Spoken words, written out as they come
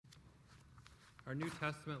Our New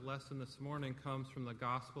Testament lesson this morning comes from the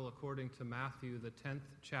Gospel according to Matthew, the 10th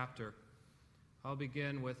chapter. I'll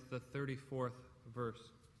begin with the 34th verse.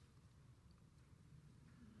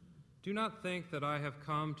 Do not think that I have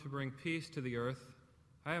come to bring peace to the earth.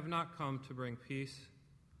 I have not come to bring peace,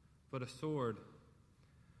 but a sword.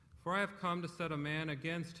 For I have come to set a man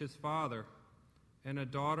against his father, and a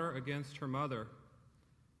daughter against her mother,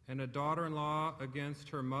 and a daughter-in-law against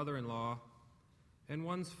her mother-in-law, and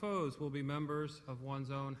one's foes will be members of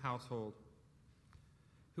one's own household.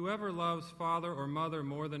 Whoever loves father or mother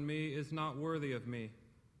more than me is not worthy of me,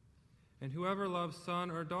 and whoever loves son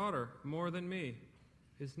or daughter more than me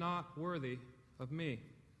is not worthy of me,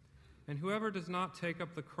 and whoever does not take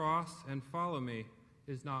up the cross and follow me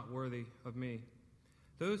is not worthy of me.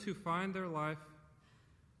 Those who find their life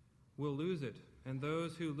will lose it, and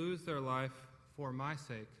those who lose their life for my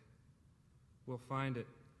sake will find it.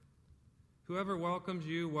 Whoever welcomes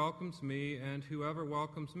you welcomes me, and whoever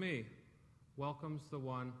welcomes me welcomes the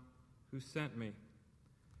one who sent me.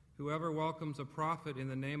 Whoever welcomes a prophet in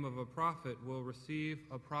the name of a prophet will receive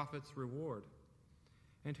a prophet's reward.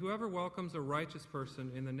 And whoever welcomes a righteous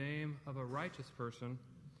person in the name of a righteous person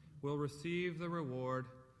will receive the reward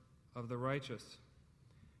of the righteous.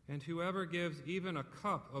 And whoever gives even a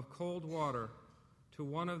cup of cold water to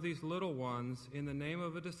one of these little ones in the name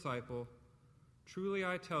of a disciple, truly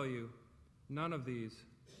I tell you, none of these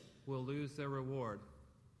will lose their reward.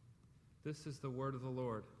 This is the word of the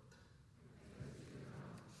Lord.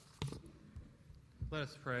 Let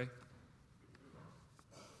us pray.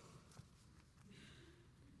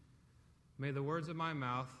 May the words of my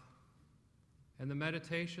mouth and the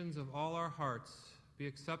meditations of all our hearts be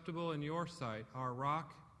acceptable in your sight, our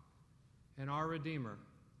rock and our Redeemer.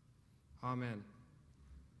 Amen.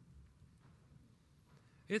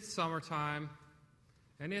 It's summertime,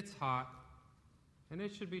 and it's hot, and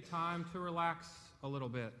it should be time to relax a little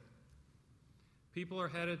bit. People are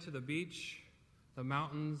headed to the beach, the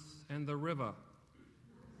mountains, and the river.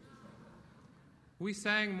 We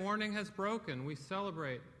sang Morning Has Broken. We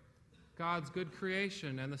celebrate God's good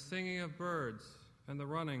creation and the singing of birds and the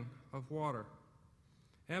running of water.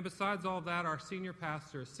 And besides all that, our senior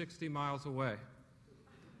pastor is 60 miles away.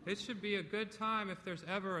 It should be a good time if there's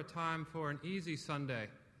ever a time for an easy Sunday,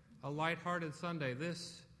 a lighthearted Sunday.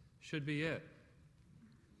 This should be it.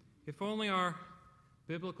 If only our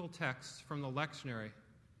biblical texts from the lectionary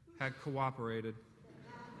had cooperated.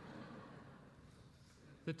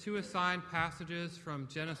 The two assigned passages from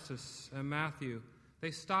Genesis and Matthew,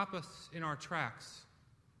 they stop us in our tracks,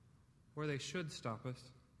 where they should stop us.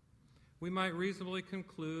 We might reasonably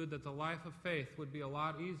conclude that the life of faith would be a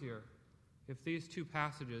lot easier if these two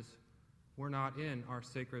passages were not in our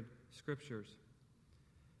sacred scriptures.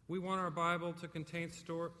 We want our Bible to contain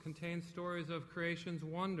stories of creation's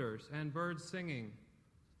wonders and birds singing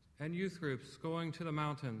and youth groups going to the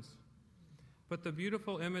mountains. But the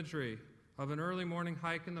beautiful imagery of an early morning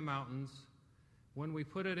hike in the mountains, when we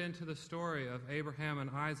put it into the story of Abraham and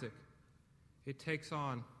Isaac, it takes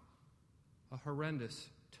on a horrendous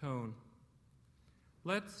tone.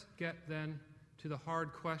 Let's get then to the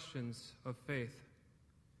hard questions of faith.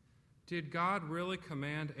 Did God really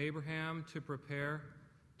command Abraham to prepare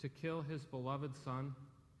to kill his beloved son?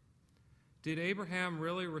 Did Abraham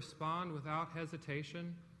really respond without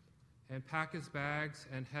hesitation and pack his bags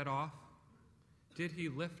and head off? Did he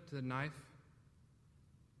lift the knife?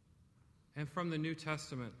 And from the New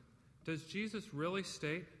Testament, does Jesus really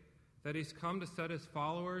state that he's come to set his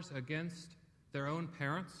followers against their own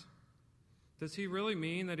parents? Does he really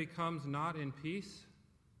mean that he comes not in peace,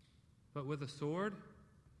 but with a sword?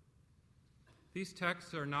 These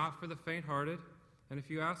texts are not for the faint-hearted, and if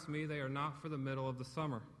you ask me, they are not for the middle of the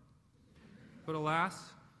summer. But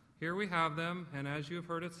alas, here we have them, and as you have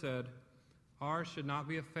heard it said, ours should not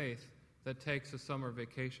be a faith that takes a summer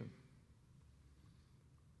vacation.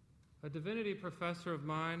 A divinity professor of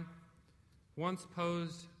mine once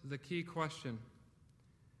posed the key question: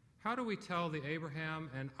 how do we tell the Abraham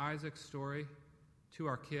and Isaac story to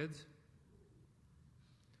our kids?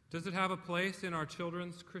 Does it have a place in our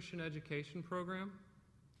children's Christian education program?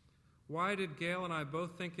 Why did Gail and I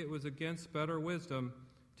both think it was against better wisdom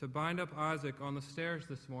to bind up Isaac on the stairs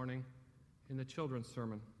this morning in the children's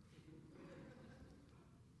sermon?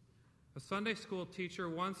 A Sunday school teacher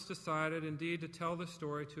once decided indeed to tell the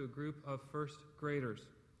story to a group of first graders.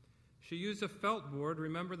 She used a felt board,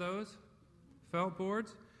 remember those? Felt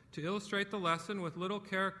boards? To illustrate the lesson with little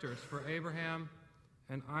characters for Abraham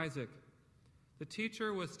and Isaac. The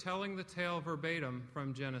teacher was telling the tale verbatim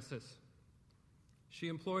from Genesis. She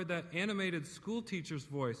employed that animated school teacher's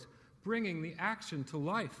voice, bringing the action to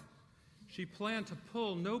life. She planned to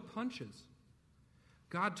pull no punches.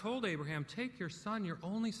 God told Abraham, "Take your son, your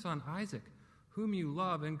only son, Isaac, whom you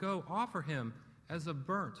love, and go offer him as a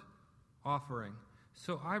burnt offering."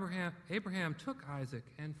 So Abraham took Isaac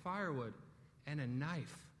and firewood and a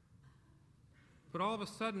knife. But all of a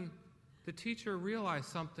sudden, the teacher realized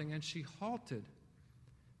something, and she halted.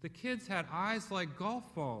 The kids had eyes like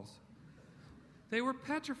golf balls. They were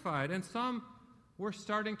petrified, and some were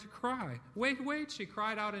starting to cry. Wait, she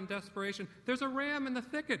cried out in desperation. "There's a ram in the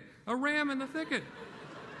thicket! A ram in the thicket!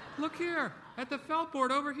 Look here, at the felt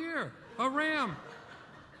board over here, a ram!"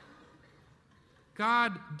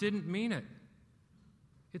 God didn't mean it.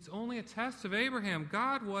 It's only a test of Abraham.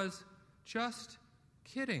 God was just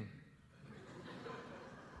kidding.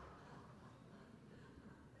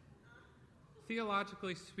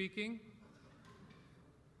 Theologically speaking,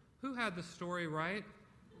 who had the story right?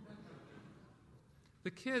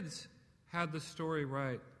 The kids had the story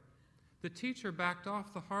right. The teacher backed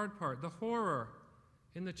off the hard part. The horror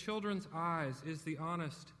in the children's eyes is the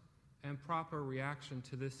honest and proper reaction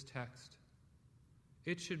to this text.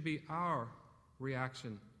 It should be our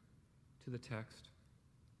reaction to the text.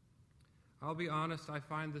 I'll be honest, I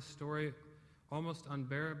find this story almost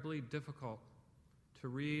unbearably difficult to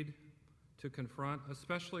read, to confront,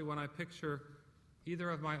 especially when I picture either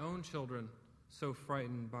of my own children so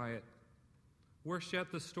frightened by it. Worse yet,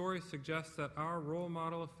 the story suggests that our role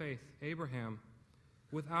model of faith, Abraham,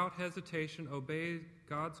 without hesitation obeyed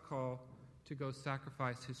God's call to go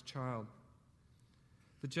sacrifice his child.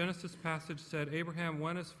 The Genesis passage said Abraham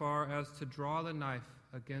went as far as to draw the knife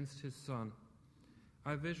against his son.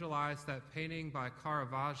 I visualize that painting by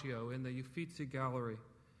Caravaggio in the Uffizi Gallery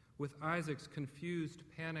with Isaac's confused,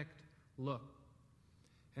 panicked look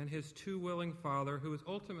and his too willing father, who is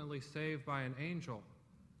ultimately saved by an angel,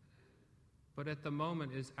 but at the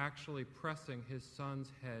moment is actually pressing his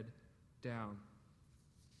son's head down.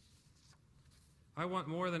 I want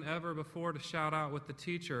more than ever before to shout out with the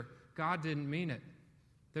teacher, God didn't mean it.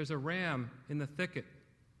 There's a ram in the thicket.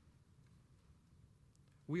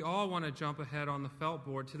 We all want to jump ahead on the felt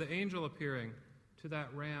board to the angel appearing, to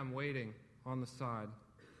that ram waiting on the side.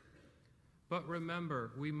 But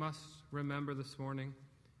remember, we must remember this morning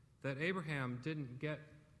that Abraham didn't get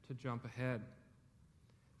to jump ahead.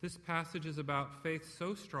 This passage is about faith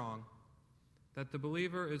so strong that the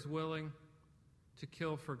believer is willing to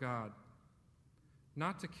kill for God.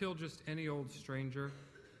 Not to kill just any old stranger,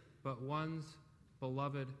 but one's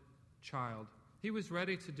beloved child. He was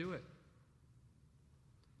ready to do it.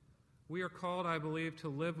 We are called, I believe, to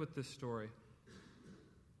live with this story,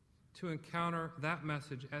 to encounter that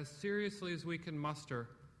message as seriously as we can muster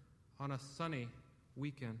on a sunny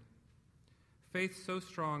weekend. Faith so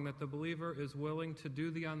strong that the believer is willing to do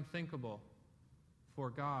the unthinkable for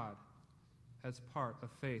God as part of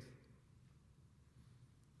faith.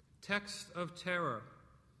 Text of terror.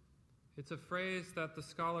 It's a phrase that the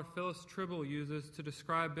scholar Phyllis Tribble uses to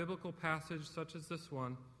describe biblical passages such as this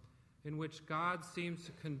one, in which God seems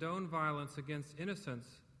to condone violence against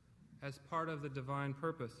innocence as part of the divine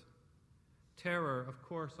purpose. Terror, of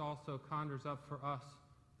course, also conjures up for us,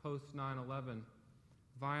 post 9/11,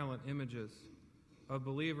 violent images of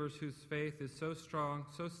believers whose faith is so strong,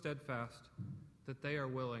 so steadfast, that they are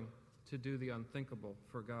willing to do the unthinkable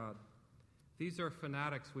for God. These are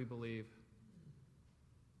fanatics, we believe,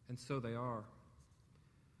 and so they are.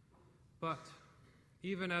 But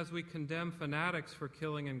even as we condemn fanatics for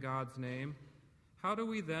killing in God's name, how do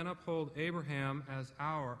we then uphold Abraham as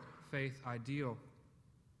our faith ideal?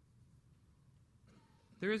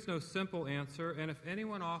 There is no simple answer, and if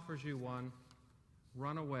anyone offers you one,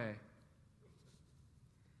 run away.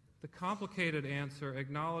 The complicated answer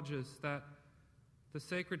acknowledges that the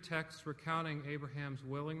sacred text recounting Abraham's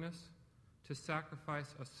willingness to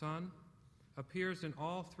sacrifice a son appears in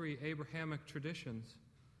all three Abrahamic traditions: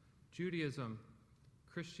 Judaism,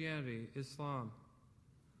 Christianity, Islam.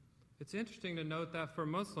 It's interesting to note that for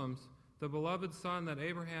Muslims, the beloved son that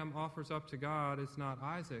Abraham offers up to God is not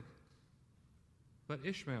Isaac, but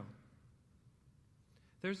Ishmael.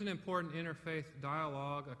 There's an important interfaith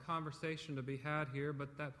dialogue, a conversation to be had here,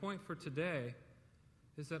 but that point for today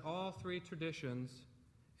is that all three traditions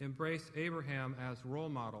embrace Abraham as role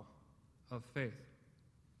model of faith.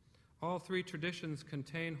 All three traditions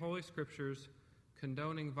contain Holy Scriptures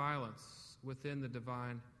condoning violence within the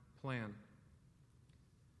divine plan.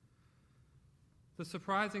 The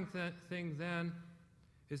surprising thing then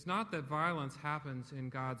is not that violence happens in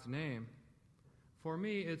God's name. For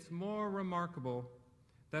me, it's more remarkable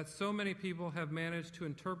that so many people have managed to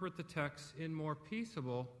interpret the text in more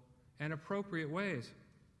peaceable and appropriate ways.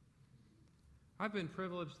 I've been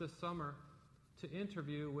privileged this summer to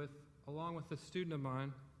interview along with a student of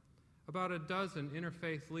mine, about a dozen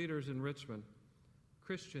interfaith leaders in Richmond,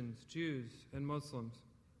 Christians, Jews, and Muslims.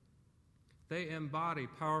 They embody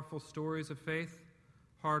powerful stories of faith,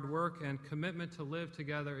 hard work, and commitment to live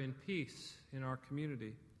together in peace in our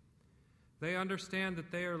community. They understand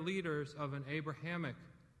that they are leaders of an Abrahamic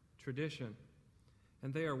tradition,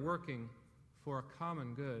 and they are working for a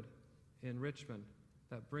common good in Richmond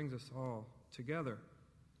that brings us all together.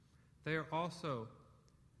 They are also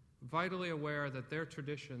vitally aware that their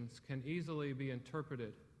traditions can easily be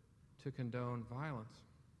interpreted to condone violence.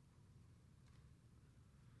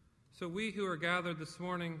 So we who are gathered this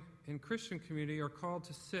morning in Christian community are called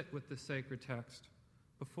to sit with the sacred text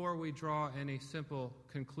before we draw any simple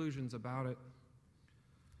conclusions about it.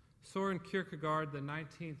 Søren Kierkegaard, the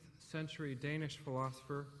 19th century Danish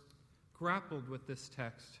philosopher, grappled with this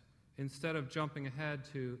text instead of jumping ahead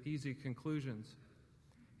to easy conclusions.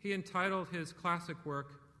 He entitled his classic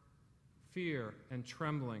work, Fear and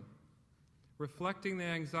Trembling, reflecting the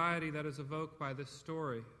anxiety that is evoked by this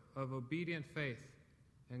story of obedient faith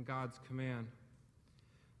and God's command.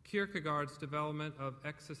 Kierkegaard's development of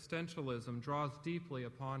existentialism draws deeply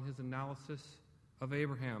upon his analysis of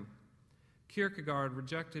Abraham. Kierkegaard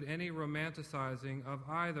rejected any romanticizing of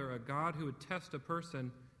either a God who would test a person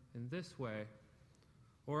in this way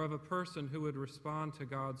or of a person who would respond to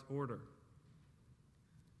God's order.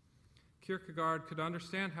 Kierkegaard could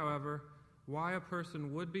understand, however, why a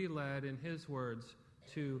person would be led, in his words,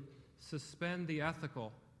 to suspend the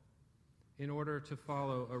ethical in order to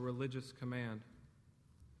follow a religious command.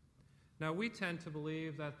 Now, we tend to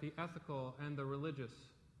believe that the ethical and the religious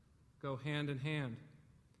go hand in hand.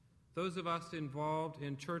 Those of us involved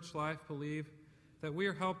in church life believe that we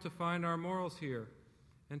are helped to find our morals here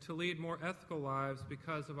and to lead more ethical lives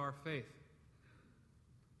because of our faith.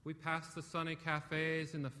 We passed the sunny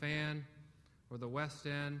cafes in the Fan or the West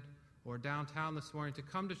End or downtown this morning to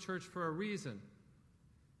come to church for a reason,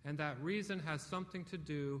 and that reason has something to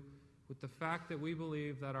do with the fact that we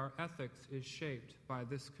believe that our ethics is shaped by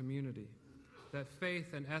this community, that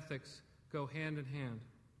faith and ethics go hand in hand.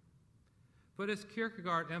 But as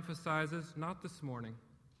Kierkegaard emphasizes, not this morning,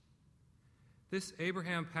 this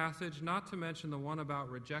Abraham passage, not to mention the one about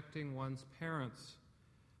rejecting one's parents,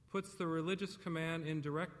 puts the religious command in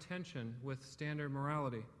direct tension with standard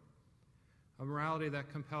morality, a morality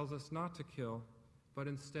that compels us not to kill, but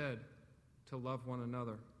instead to love one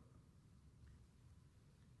another.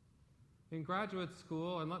 In graduate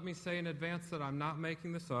school, and let me say in advance that I'm not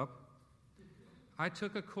making this up, I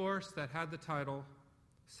took a course that had the title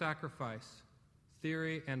Sacrifice,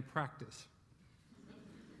 Theory and Practice.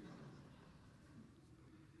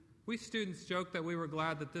 We students joked that we were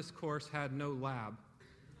glad that this course had no lab.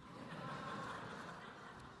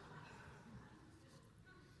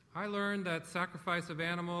 I learned that sacrifice of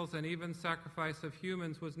animals and even sacrifice of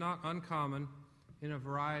humans was not uncommon in a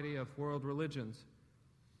variety of world religions.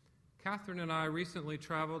 Catherine and I recently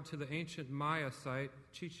traveled to the ancient Maya site,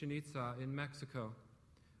 Chichen Itza, in Mexico,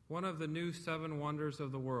 one of the new 7 wonders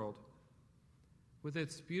of the world. With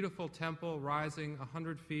its beautiful temple rising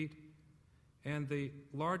 100 feet and the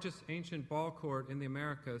largest ancient ball court in the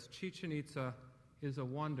Americas, Chichen Itza is a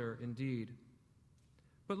wonder indeed.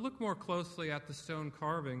 But look more closely at the stone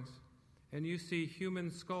carvings, and you see human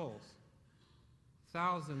skulls,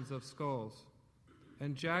 thousands of skulls,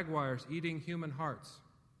 and jaguars eating human hearts.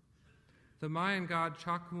 The Mayan god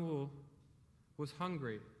Chacmul was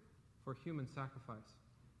hungry for human sacrifice.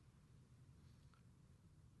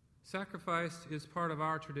 Sacrifice is part of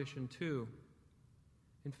our tradition too.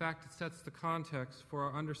 In fact, it sets the context for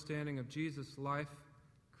our understanding of Jesus' life,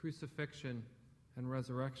 crucifixion, and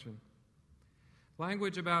resurrection.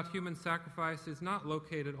 Language about human sacrifice is not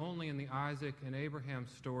located only in the Isaac and Abraham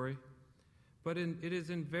story, but it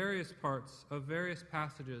is in various parts of various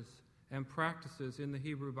passages and practices in the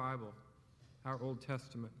Hebrew Bible, our Old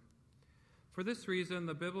Testament. For this reason,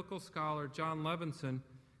 the biblical scholar John Levinson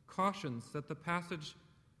cautions that the passage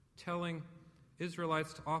telling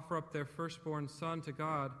Israelites to offer up their firstborn son to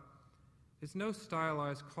God is no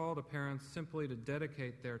stylized call to parents simply to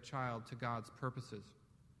dedicate their child to God's purposes.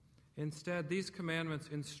 Instead, these commandments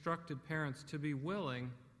instructed parents to be willing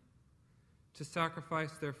to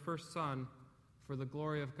sacrifice their first son for the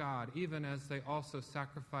glory of God, even as they also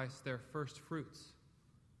sacrifice their first fruits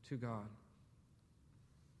to God.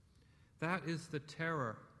 That is the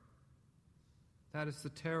terror. That is the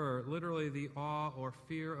terror, literally the awe or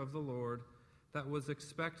fear of the Lord, that was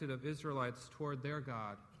expected of Israelites toward their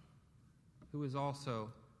God, who is also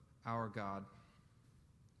our God.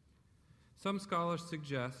 Some scholars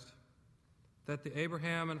suggest that the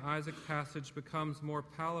Abraham and Isaac passage becomes more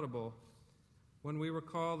palatable when we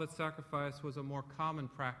recall that sacrifice was a more common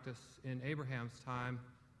practice in Abraham's time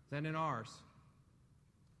than in ours.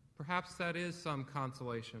 Perhaps that is some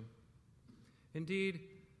consolation. Indeed,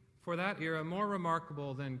 for that era, more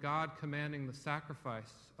remarkable than God commanding the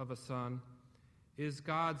sacrifice of a son is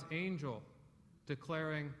God's angel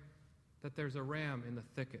declaring that there's a ram in the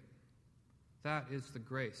thicket. That is the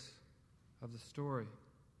grace of the story.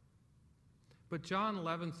 But John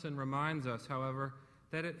Levinson reminds us, however,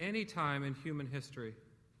 that at any time in human history,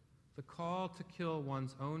 the call to kill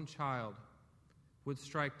one's own child would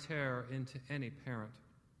strike terror into any parent.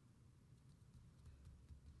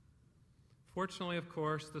 Fortunately, of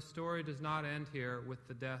course, the story does not end here with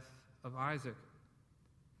the death of Isaac.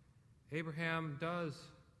 Abraham does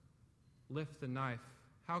lift the knife.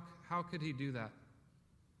 How could he do that?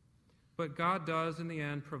 But God does, in the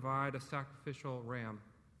end, provide a sacrificial ram.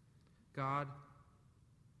 God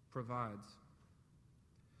provides.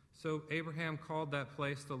 So Abraham called that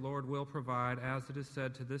place the Lord will provide, as it is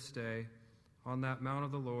said to this day, on that mount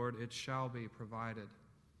of the Lord it shall be provided.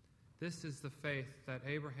 This is the faith that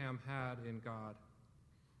Abraham had in God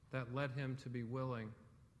that led him to be willing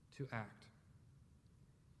to act.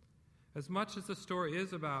 As much as the story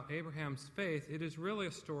is about Abraham's faith, it is really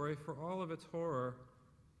a story, for all of its horror,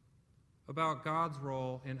 about God's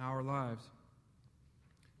role in our lives.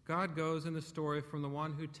 God goes in the story from the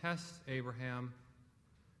one who tests Abraham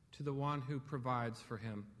to the one who provides for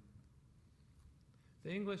him.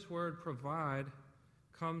 The English word provide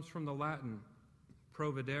comes from the Latin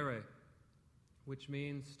providere, which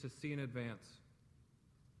means to see in advance.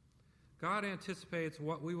 God anticipates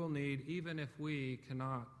what we will need even if we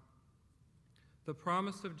cannot. The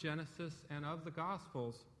promise of Genesis and of the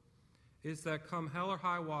Gospels is that come hell or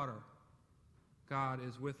high water, God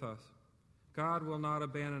is with us. God will not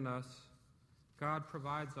abandon us. God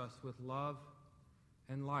provides us with love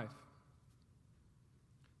and life.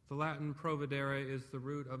 The Latin providere is the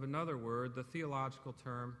root of another word, the theological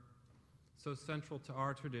term, so central to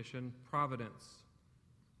our tradition, providence.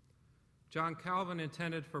 John Calvin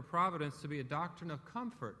intended for providence to be a doctrine of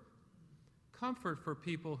comfort for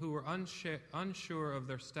people who were unsure of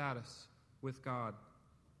their status with God.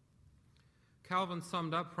 Calvin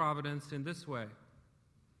summed up providence in this way.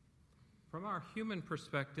 From our human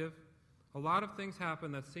perspective, a lot of things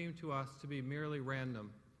happen that seem to us to be merely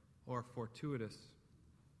random or fortuitous.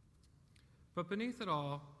 But beneath it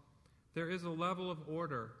all, there is a level of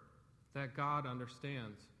order that God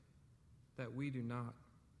understands, that we do not.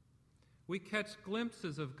 We catch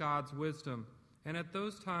glimpses of God's wisdom, and at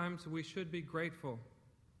those times we should be grateful.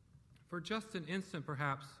 For just an instant,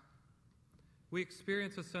 perhaps, we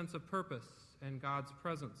experience a sense of purpose and God's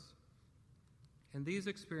presence. And these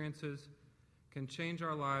experiences can change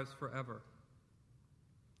our lives forever.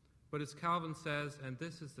 But as Calvin says, and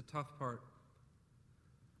this is the tough part,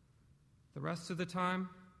 the rest of the time,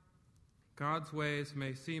 God's ways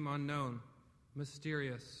may seem unknown,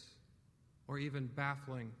 mysterious, or even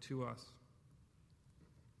baffling to us.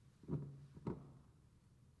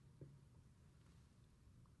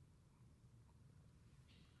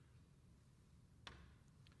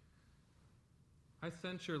 I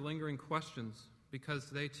sense your lingering questions, because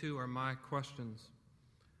they too are my questions.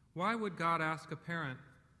 Why would God ask a parent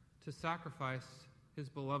to sacrifice his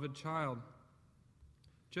beloved child?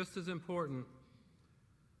 Just as important,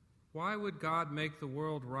 why would God make the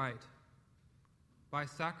world right by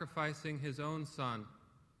sacrificing his own son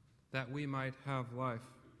that we might have life?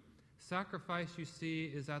 Sacrifice, you see,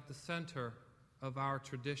 is at the center of our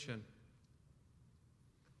tradition.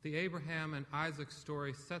 The Abraham and Isaac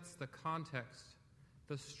story sets the context,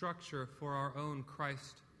 the structure for our own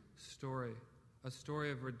Christ story, a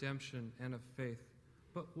story of redemption and of faith.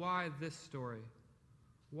 But why this story?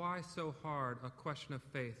 Why so hard a question of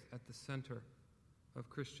faith at the center of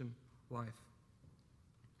Christian life?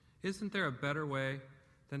 Isn't there a better way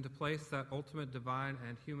than to place that ultimate divine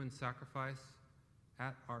and human sacrifice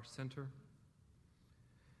at our center?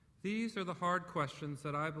 These are the hard questions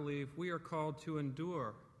that I believe we are called to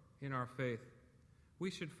endure in our faith. We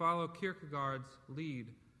should follow Kierkegaard's lead,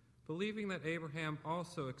 believing that Abraham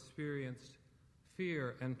also experienced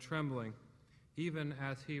fear and trembling, even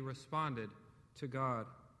as he responded to God.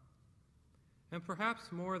 And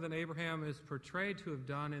perhaps more than Abraham is portrayed to have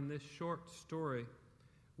done in this short story,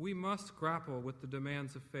 we must grapple with the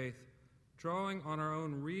demands of faith, drawing on our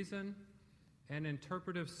own reason and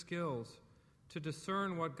interpretive skills to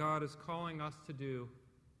discern what God is calling us to do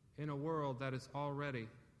in a world that is already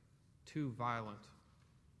too violent.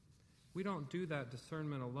 We don't do that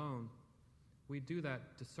discernment alone. We do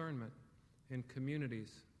that discernment in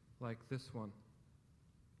communities like this one.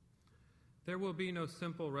 There will be no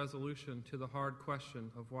simple resolution to the hard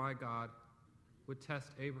question of why God would test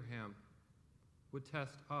Abraham, would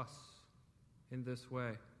test us in this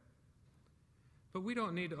way. But we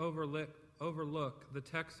don't need to overlook the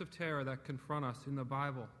texts of terror that confront us in the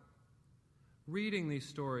Bible. Reading these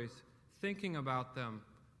stories, thinking about them,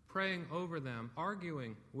 praying over them,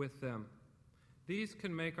 arguing with them, these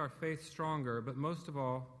can make our faith stronger, but most of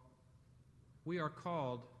all, we are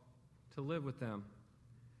called to live with them.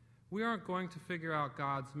 We aren't going to figure out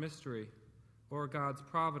God's mystery or God's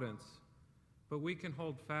providence, but we can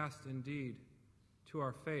hold fast indeed to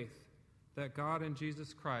our faith that God in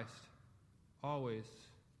Jesus Christ always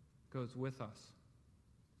goes with us.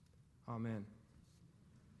 Amen.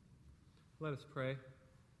 Let us pray.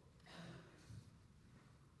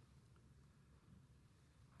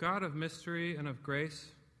 God of mystery and of grace,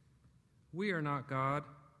 we are not God,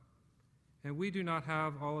 and we do not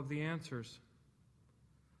have all of the answers.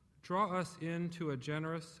 Draw us into a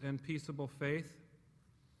generous and peaceable faith.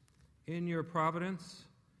 In your providence,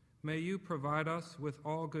 may you provide us with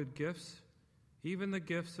all good gifts, even the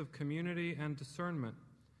gifts of community and discernment,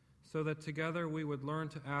 so that together we would learn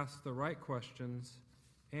to ask the right questions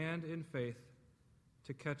and, in faith,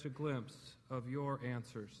 to catch a glimpse of your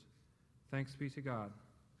answers. Thanks be to God.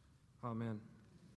 Amen.